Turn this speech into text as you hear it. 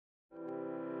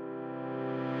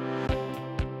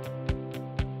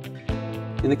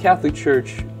In the Catholic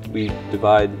Church, we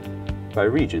divide by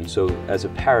region. So as a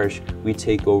parish, we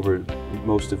take over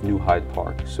most of New Hyde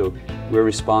Park. So we're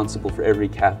responsible for every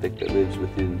Catholic that lives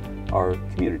within our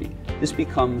community. This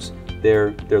becomes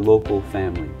their local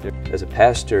family. As a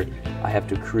pastor, I have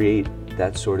to create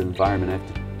that sort of environment. I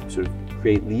have to sort of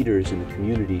create leaders in the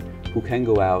community who can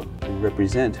go out and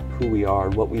represent who we are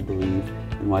and what we believe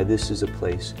and why this is a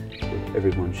place where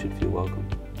everyone should feel welcome.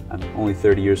 I'm only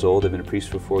 30 years old. I've been a priest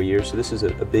for 4 years, so this is a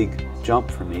big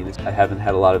jump for me. I haven't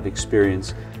had a lot of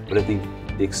experience, but I think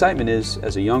the excitement is,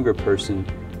 as a younger person,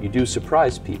 you do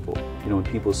surprise people. You know, when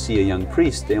people see a young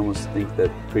priest, they almost think that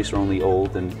priests are only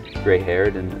old and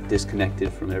gray-haired and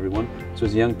disconnected from everyone. So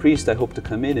as a young priest, I hope to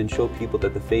come in and show people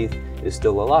that the faith is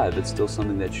still alive. It's still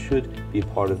something that should be a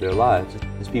part of their lives.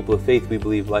 As people of faith, we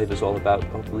believe life is all about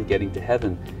ultimately getting to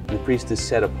heaven. And the priest is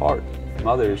set apart from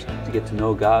others to get to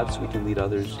know God so we can lead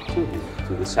others to Him,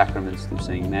 through the sacraments, through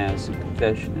saying Mass and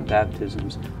confession and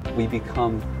baptisms. We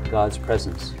become God's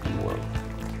presence in the world.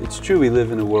 It's true we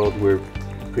live in a world where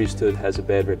priesthood has a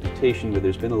bad reputation, where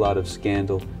there's been a lot of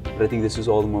scandal, but I think this is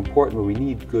all the more important, where we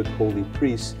need good holy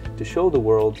priests to show the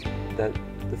world that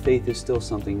the faith is still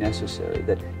something necessary,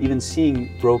 that even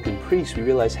seeing broken priests, we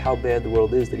realize how bad the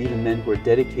world is, that even men who are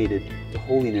dedicated to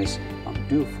holiness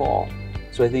do fall.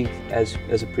 So I think as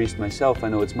a priest myself, I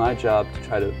know it's my job to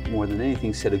try to, more than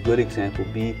anything, set a good example,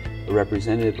 be a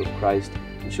representative of Christ,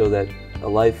 and show that a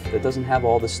life that doesn't have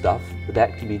all the stuff, but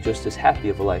that can be just as happy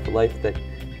of a life that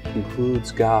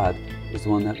includes God, is the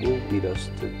one that will lead us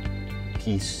to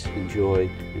peace and joy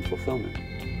and fulfillment.